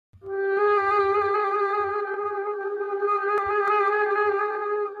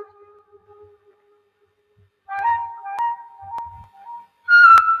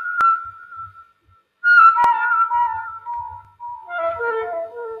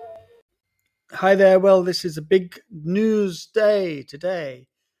Hi there. Well, this is a big news day today.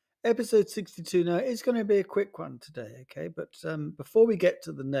 Episode 62. Now, it's going to be a quick one today, okay? But before we get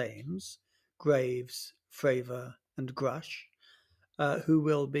to the names, Graves, Fravor, and Grusch, who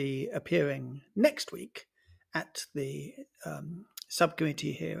will be appearing next week at the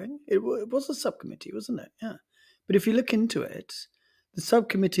subcommittee hearing. It was a subcommittee, wasn't it? Yeah. But if you look into it, the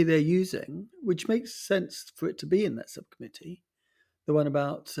subcommittee they're using, which makes sense for it to be in that subcommittee, the one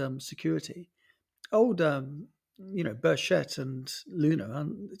about security, old, Burchett and Luna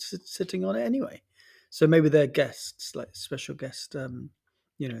aren't sitting on it anyway. So maybe they're guests, like special guest,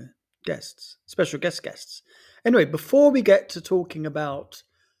 special guests. Anyway, before we get to talking about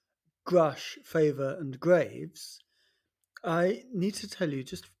Grusch, Fravor, and Graves, I need to tell you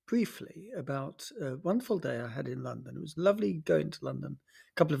just briefly about a wonderful day I had in London. It was lovely going to London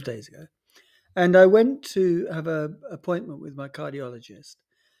a couple of days ago. And I went to have an appointment with my cardiologist.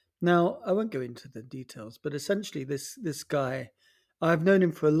 Now, I won't go into the details, but essentially this guy, I've known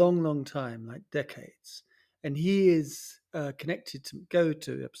him for a long, long time, like decades. And he is connected to go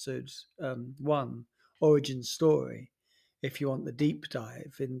to episode 1, Origin Story, if you want the deep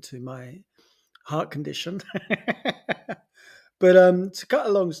dive into my heart condition. But to cut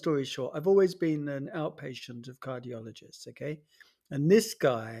a long story short, I've always been an outpatient of cardiologists, okay? And this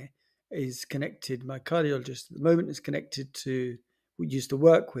guy is connected, my cardiologist at the moment is connected to, we used to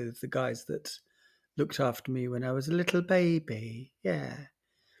work with the guys that looked after me when I was a little baby. Yeah.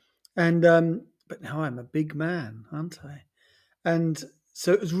 And, but now I'm a big man, aren't I? And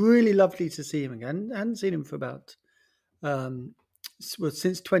so it was really lovely to see him again. I hadn't seen him for about,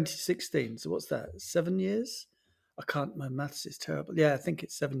 since 2016. So what's that? 7 years? My maths is terrible. Yeah, I think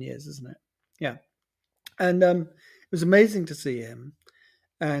it's 7 years, isn't it? Yeah. And it was amazing to see him.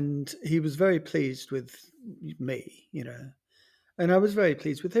 And he was very pleased with me, and I was very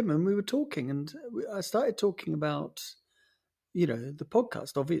pleased with him. And we were talking, and I started talking about, the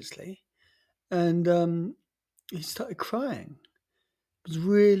podcast, obviously. And he started crying. It was a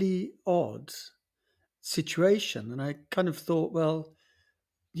really odd situation. And I kind of thought, well,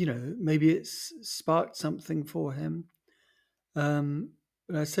 maybe it's sparked something for him.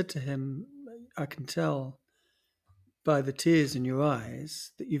 But I said to him, I can tell by the tears in your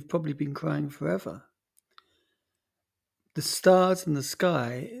eyes that you've probably been crying forever. The stars in the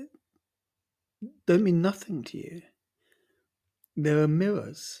sky don't mean nothing to you. There are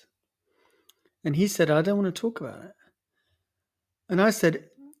mirrors. And he said, I don't want to talk about it. And I said,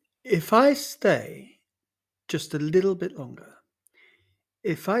 if I stay just a little bit longer,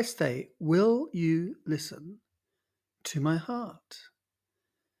 will you listen to my heart?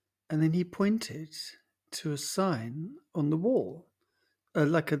 And then he pointed to a sign on the wall,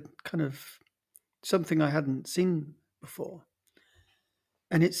 like a kind of something I hadn't seen before.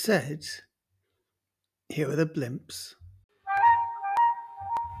 And it said, here are the blimps.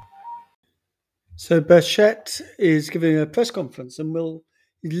 So Burchett is giving a press conference and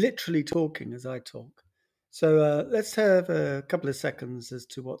he's literally talking as I talk. So let's have a couple of seconds as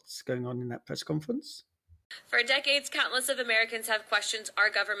to what's going on in that press conference. For decades, countless of Americans have questioned our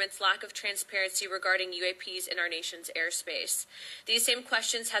government's lack of transparency regarding UAPs in our nation's airspace. These same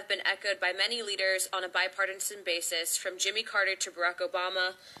questions have been echoed by many leaders on a bipartisan basis, from Jimmy Carter to Barack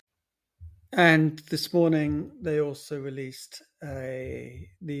Obama. And this morning, they also released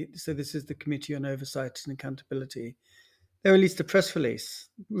so this is the Committee on Oversight and Accountability. They released a press release.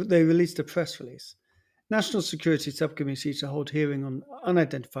 National Security Subcommittee to hold hearing on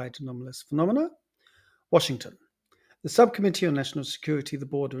unidentified anomalous phenomena. Washington. The Subcommittee on National Security, the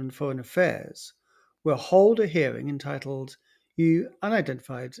Border and Foreign Affairs will hold a hearing entitled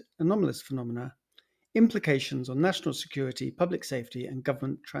Unidentified Anomalous Phenomena, Implications on National Security, Public Safety and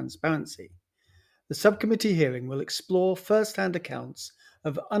Government Transparency. The subcommittee hearing will explore first-hand accounts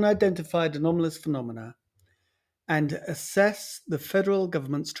of unidentified anomalous phenomena and assess the federal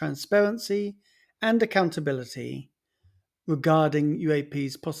government's transparency and accountability regarding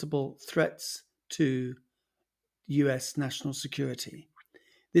UAP's possible threats to U.S. national security.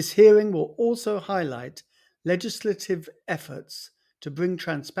 This hearing will also highlight legislative efforts to bring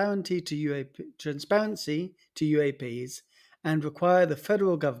transparency to UAPs and require the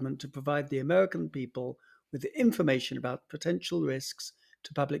federal government to provide the American people with information about potential risks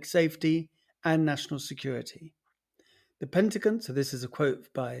to public safety and national security. The Pentagon, so this is a quote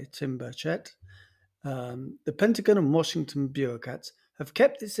by Tim Burchett, the Pentagon and Washington bureaucrats have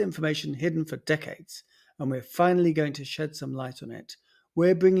kept this information hidden for decades, and we're finally going to shed some light on it.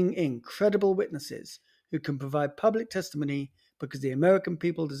 We're bringing in credible witnesses who can provide public testimony because the American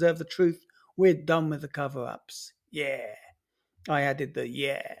people deserve the truth. We're done with the cover-ups. Yeah. I added the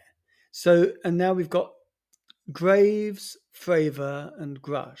yeah. So, and now we've got Graves, Fravor, and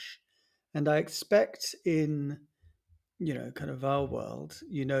Grusch. And I expect in, kind of our world,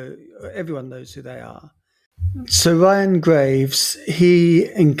 everyone knows who they are. So Ryan Graves, he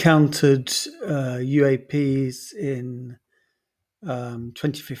encountered UAPs in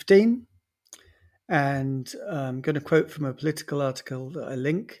 2015. And I'm going to quote from a political article that I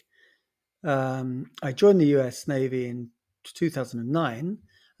link. I joined the US Navy in 2009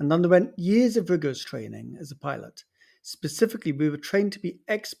 and underwent years of rigorous training as a pilot. Specifically, we were trained to be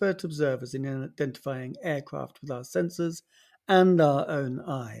expert observers in identifying aircraft with our sensors and our own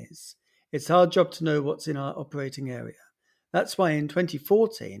eyes. It's our job to know what's in our operating area. That's why in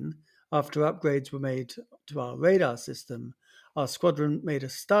 2014, after upgrades were made to our radar system, our squadron made a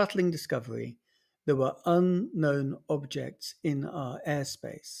startling discovery. There were unknown objects in our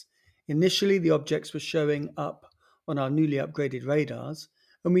airspace. Initially, the objects were showing up on our newly upgraded radars,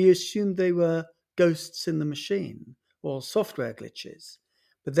 and we assumed they were ghosts in the machine or software glitches.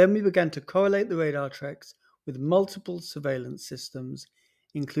 But then we began to correlate the radar tracks with multiple surveillance systems,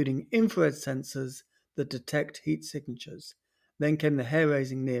 including infrared sensors that detect heat signatures. Then came the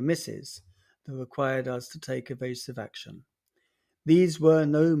hair-raising near misses that required us to take evasive action. These were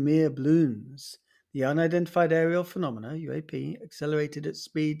no mere balloons. The unidentified aerial phenomena, UAP, accelerated at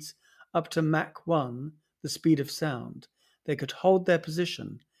speeds up to Mach 1, the speed of sound. They could hold their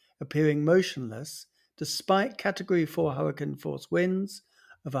position, appearing motionless, despite Category 4 hurricane force winds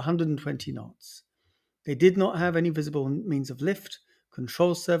of 120 knots. They did not have any visible means of lift,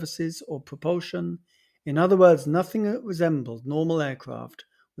 control services, or propulsion. In other words, nothing that resembled normal aircraft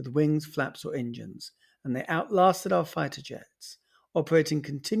with wings, flaps, or engines, and they outlasted our fighter jets, operating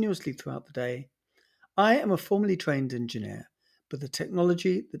continuously throughout the day. I am a formally trained engineer, but the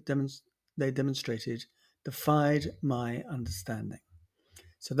technology that they demonstrated defied my understanding.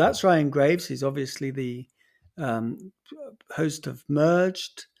 So that's Ryan Graves. He's obviously the host of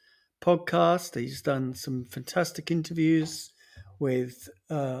Merged podcast. He's done some fantastic interviews with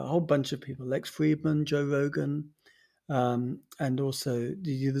a whole bunch of people, Lex Friedman, Joe Rogan, and also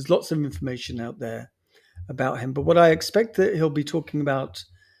there's lots of information out there about him. But what I expect that he'll be talking about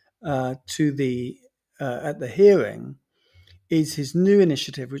at the hearing is his new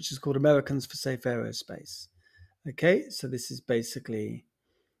initiative, which is called Americans for Safe Aerospace. Okay, so this is basically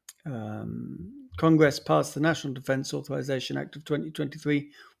Congress passed the National Defense Authorization Act of 2023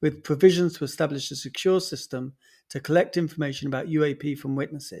 with provisions to establish a secure system to collect information about UAP from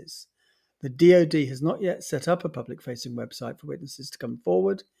witnesses. The DoD has not yet set up a public-facing website for witnesses to come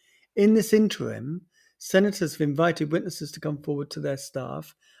forward. In this interim, senators have invited witnesses to come forward to their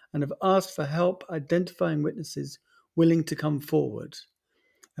staff and have asked for help identifying witnesses willing to come forward.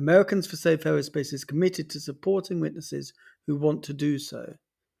 Americans for Safe Aerospace is committed to supporting witnesses who want to do so.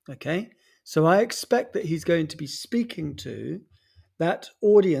 Okay, so I expect that he's going to be speaking to that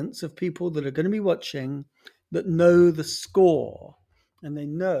audience of people that are going to be watching that know the score, and they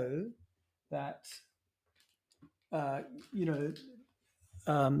know that,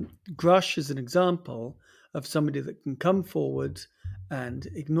 Grusch is an example of somebody that can come forward and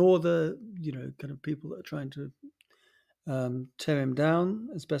ignore the, kind of people that are trying to tear him down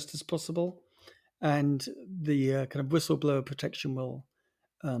as best as possible, and the kind of whistleblower protection will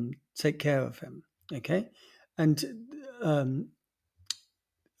take care of him. Okay, and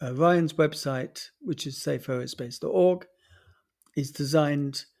Ryan's website, which is safeaerospace.org, is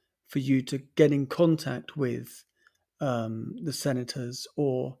designed for you to get in contact with the senators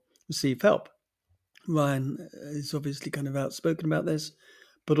or receive help. Ryan is obviously kind of outspoken about this,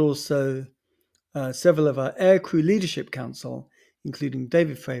 but also several of our Aircrew Leadership Council, including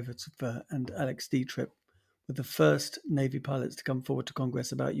David Fravor and Alex Dietrich, were the first Navy pilots to come forward to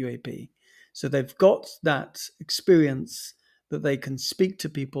Congress about UAP. So they've got that experience that they can speak to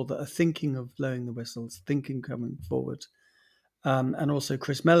people that are thinking of blowing the whistles, thinking coming forward. And also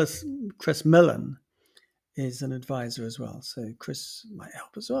Chris Mellon is an advisor as well. So Chris might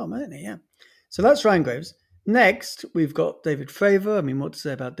help as well, mightn't he? Yeah. So that's Ryan Graves. Next, we've got David Fravor. I mean, what to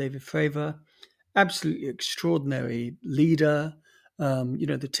say about David Fravor? Absolutely extraordinary leader.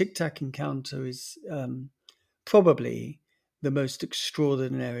 The Tic Tac encounter is probably the most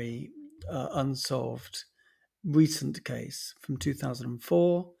extraordinary unsolved recent case from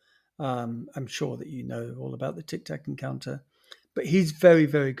 2004. I'm sure that you know all about the Tic Tac encounter, but he's very,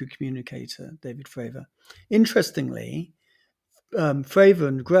 very good communicator, David Fravor. Interestingly, Fravor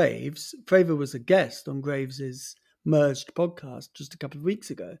and Graves, Fravor was a guest on Graves's Merged podcast just a couple of weeks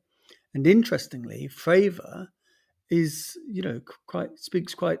ago. And interestingly, Fravor is,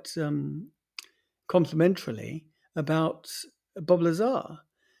 speaks quite complimentarily about Bob Lazar.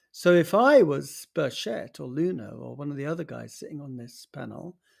 So if I was Burchett or Luna or one of the other guys sitting on this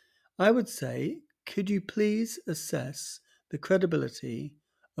panel, I would say, could you please assess the credibility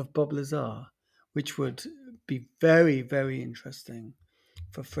of Bob Lazar, which would be very, very interesting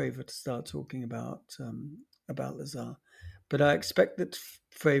for Fravor to start talking about Lazar. But I expect that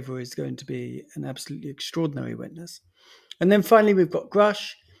Fravor is going to be an absolutely extraordinary witness. And then finally, we've got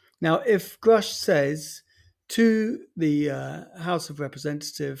Grusch. Now, if Grusch says to the House of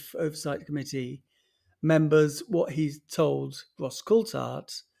Representative Oversight Committee members what he's told Ross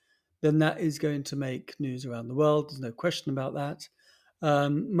Coulthart, then that is going to make news around the world. There's no question about that.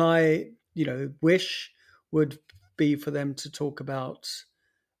 My, wish would be for them to talk about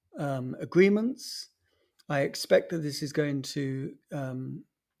agreements. I expect that this is going to,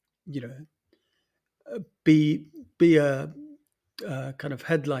 be a kind of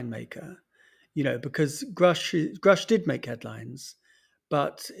headline maker, because Grusch did make headlines,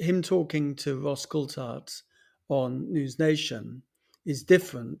 but him talking to Ross Coulthart on News Nation is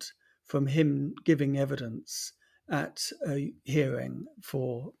different from him giving evidence at a hearing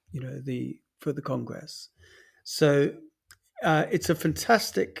for the Congress. So it's a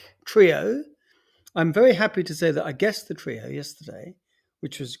fantastic trio. I'm very happy to say that I guessed the trio yesterday,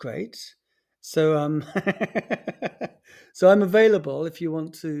 which was great. So so I'm available if you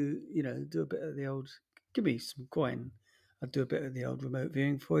want to, do a bit of the old. Give me some coin. I'll do a bit of the old remote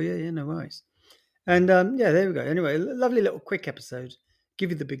viewing for you. Yeah, no worries. And there we go. Anyway, lovely little quick episode.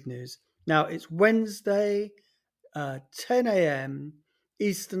 Give you the big news. Now it's Wednesday, 10 a.m.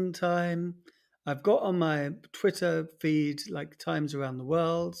 Eastern time. I've got on my Twitter feed like times around the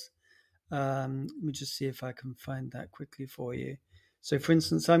world. Let me just see if I can find that quickly for you. So, for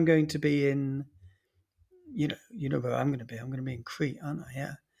instance, I'm going to be in, you know where I'm going to be. I'm going to be in Crete, aren't I?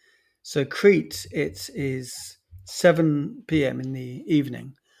 Yeah. So Crete, it is 7 p.m. in the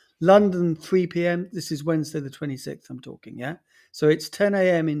evening. London, 3 p.m. This is Wednesday the 26th I'm talking, yeah? So it's 10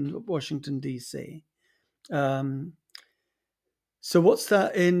 a.m. in Washington, D.C. So what's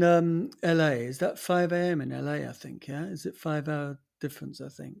that in L.A.? Is that 5 a.m. in L.A., I think, yeah? Is it 5-hour difference, I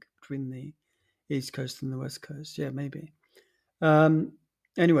think, between the East Coast and the West Coast? Yeah, maybe.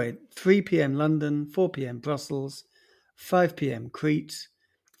 Anyway, 3 p.m. London, 4 p.m. Brussels, 5 p.m. Crete,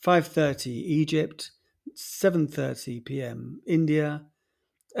 5:30 Egypt, 7:30 p.m. India,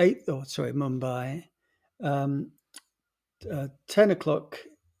 Mumbai, 10 o'clock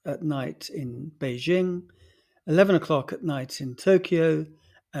at night in Beijing, 11 o'clock at night in Tokyo,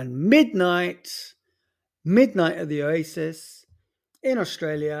 and midnight at the Oasis in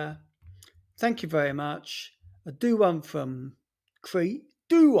Australia. Thank you very much. I do one from Crete.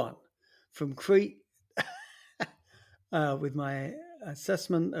 With my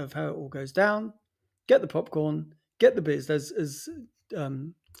assessment of how it all goes down. Get the popcorn, get the beers. As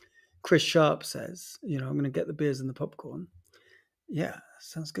Chris Sharp says, I'm going to get the beers and the popcorn. Yeah,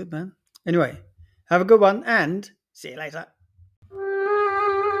 sounds good, man. Anyway, have a good one and see you later.